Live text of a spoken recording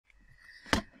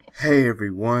Hey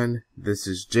everyone, this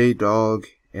is J-Dog,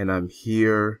 and I'm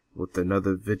here with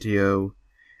another video.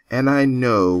 And I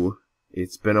know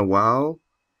it's been a while,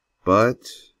 but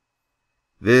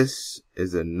this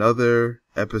is another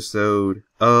episode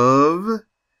of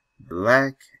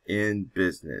Black in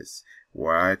Business,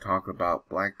 where I talk about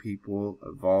black people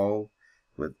involved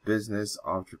with business,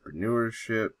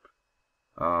 entrepreneurship,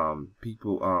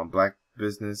 black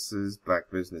businesses, black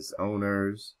business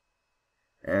owners,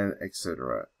 and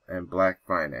etc. and black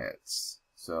finance.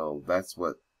 So that's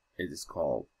what it is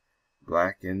called,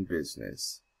 Black in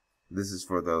Business. This is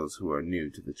for those who are new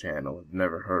to the channel, have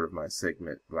never heard of my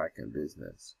segment, Black in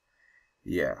Business.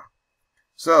 Yeah.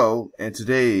 So, and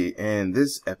today in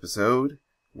this episode,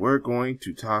 we're going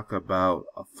to talk about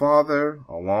a father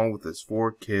along with his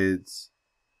 4 kids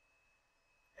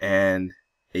and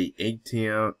a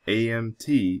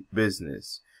ATM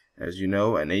business. As you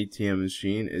know, an ATM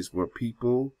machine is where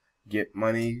people get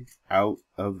money out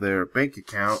of their bank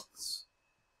accounts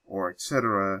or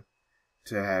etc.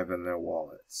 to have in their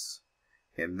wallets.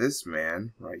 And this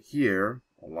man right here,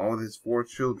 along with his 4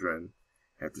 children,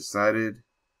 have decided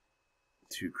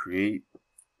to create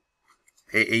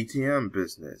a ATM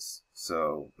business.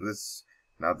 So this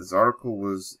article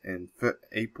was in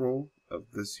April of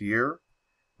this year,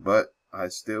 but I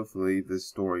still believe this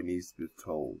story needs to be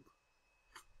told.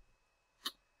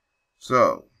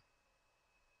 So,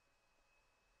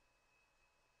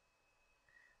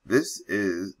 this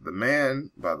is the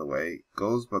man, by the way,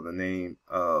 goes by the name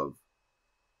of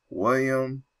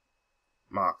William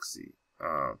Moxie.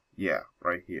 Yeah,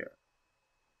 right here.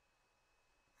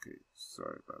 Okay,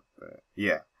 sorry about that.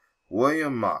 Yeah,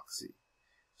 William Moxie.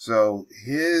 So,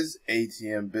 his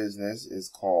ATM business is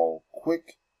called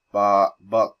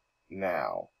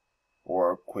QuickBuxNow,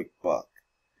 or QuickBuck.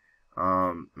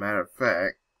 Matter of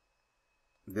fact,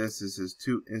 this is his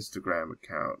 2 Instagram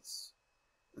accounts.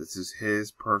 This is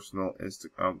his personal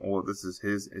this is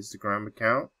his Instagram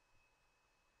account.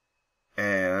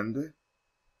 And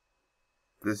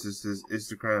this is his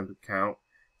Instagram account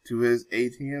to his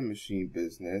ATM machine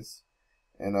business.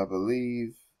 And I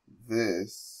believe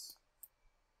this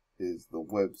is the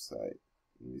website.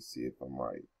 Let me see if I'm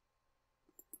right.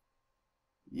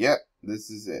 Yep, this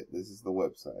is it. This is the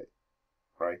website.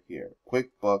 Right here.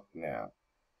 QuickBuxNow.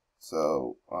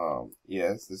 So,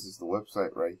 yes, this is the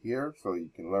website right here, so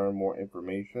you can learn more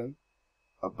information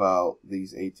about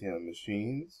these ATM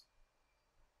machines.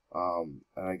 And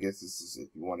I guess this is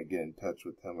if you want to get in touch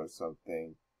with him or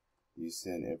something, you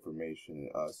send information,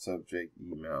 subject,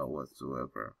 email,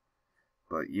 whatsoever.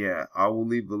 But yeah, I will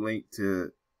leave the link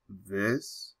to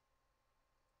this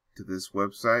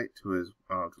website, to his,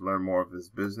 to learn more of his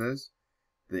business,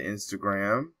 the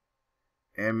Instagram,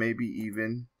 and maybe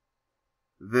even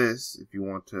this, if you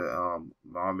want to,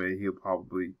 he'll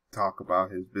probably talk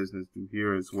about his business through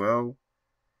here as well.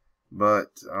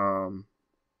 But,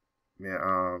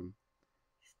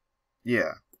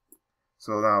 yeah.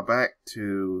 So now back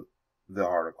to the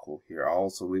article here. I'll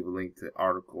also leave a link to the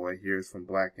article right here. It's from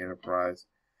Black Enterprise.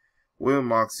 William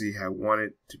Moxie had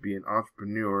wanted to be an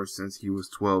entrepreneur since he was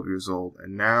 12 years old,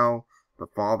 and now the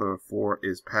father of 4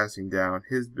 is passing down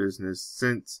his business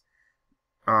since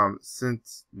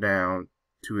down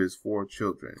to his 4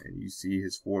 children. And you see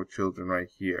his 4 children right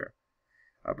here.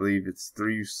 I believe it's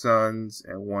 3 sons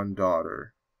and 1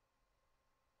 daughter.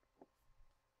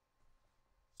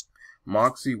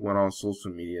 Moxie went on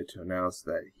social media to announce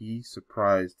that he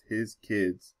surprised his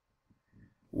kids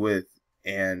with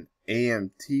an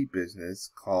AMT business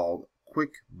called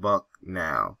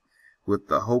QuickBuxNow, with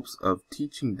the hopes of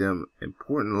teaching them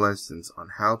important lessons on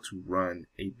how to run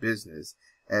a business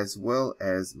as well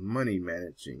as money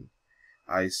managing.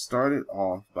 I started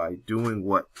off by doing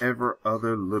whatever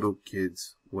other little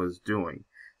kids was doing,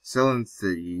 selling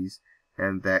CDs,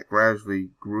 and that gradually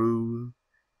grew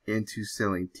into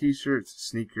selling t-shirts,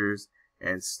 sneakers,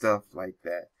 and stuff like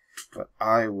that. But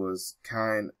I was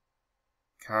kind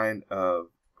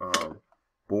of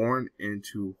born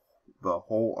into the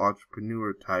whole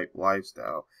entrepreneur type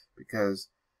lifestyle because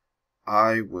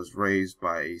I was raised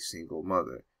by a single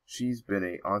mother. She's been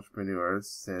an entrepreneur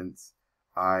since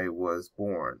I was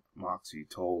born, Moxie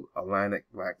told Atlantic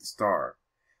Black Star.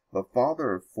 The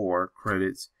father of 4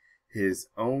 credits his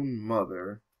own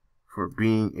mother for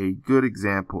being a good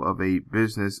example of a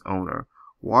business owner,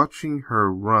 watching her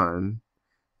run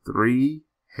 3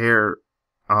 hair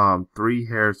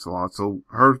salons. So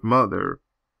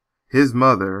his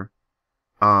mother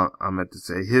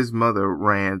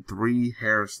ran 3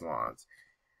 hair salons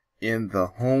in the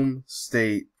home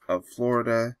state of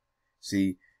Florida.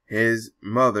 See, his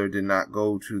mother did not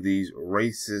go to these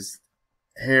racist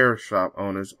hair shop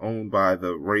owners owned by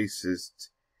the racist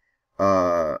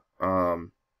uh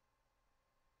um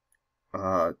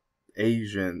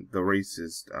Asian, the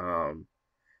racist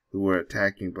who were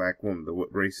attacking black women, the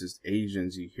racist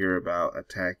Asians you hear about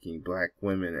attacking black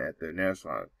women at their nail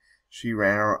salon. She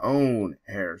ran her own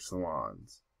hair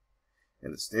salons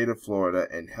in the state of Florida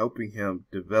and helping him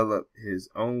develop his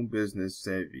own business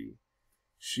savvy.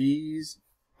 She's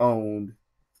owned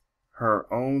her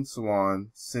own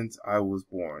salon since I was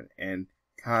born, and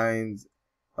kinds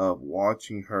of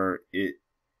watching her, it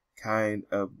kind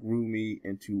of grew me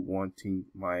into wanting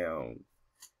my own.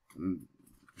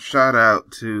 Shout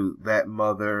out to that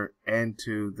mother and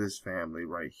to this family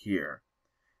right here.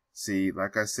 See,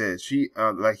 like I said,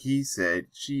 like he said,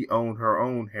 she owned her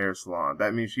own hair salon.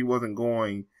 That means she wasn't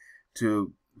going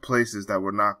to places that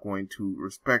were not going to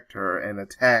respect her and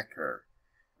attack her.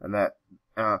 And that,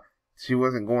 she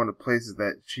wasn't going to places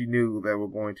that she knew that were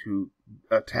going to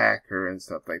attack her and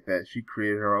stuff like that. She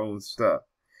created her own stuff.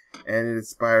 And it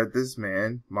inspired this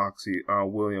man,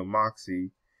 William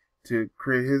Moxie, to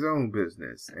create his own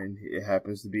business, and it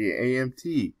happens to be an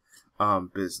AMT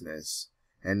business,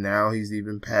 and now he's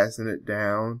even passing it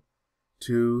down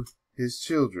to his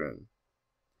children.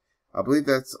 I believe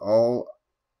that's all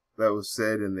that was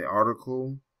said in the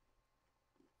article.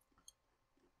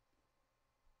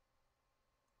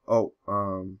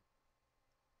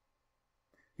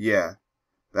 Yeah,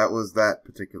 that was that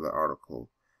particular article.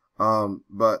 I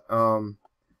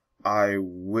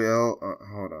will,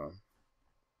 hold on.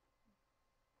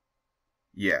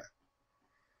 Yeah.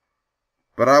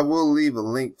 But I will leave a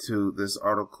link to this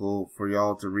article for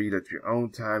y'all to read at your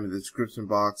own time in the description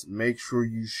box. Make sure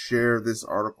you share this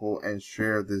article and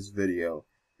share this video,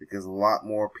 because a lot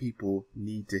more people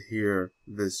need to hear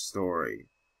this story.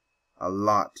 A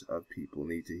lot of people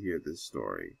need to hear this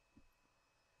story.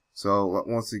 So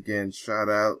once again, shout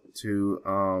out to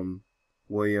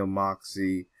William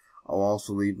Moxie. I'll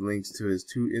also leave links to his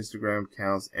 2 Instagram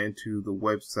accounts and to the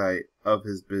website of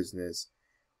his business,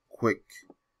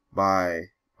 QuickBuxNow.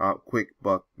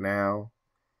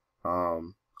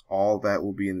 All that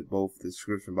will be in both the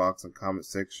description box and comment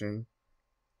section.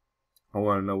 I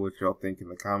want to know what y'all think in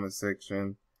the comment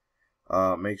section.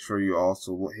 Make sure you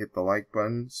also hit the like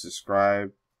button,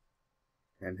 subscribe,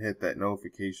 and hit that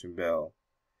notification bell.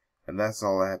 And that's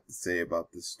all I have to say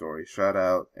about this story. Shout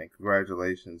out and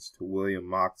congratulations to William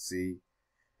Moxie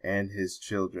and his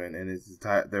children and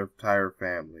their entire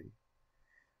family.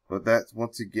 But that's,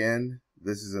 once again,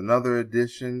 this is another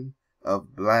edition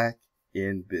of Black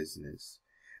in Business.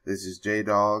 This is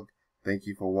J-Dog. Thank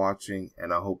you for watching,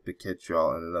 and I hope to catch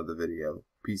y'all in another video.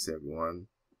 Peace, everyone.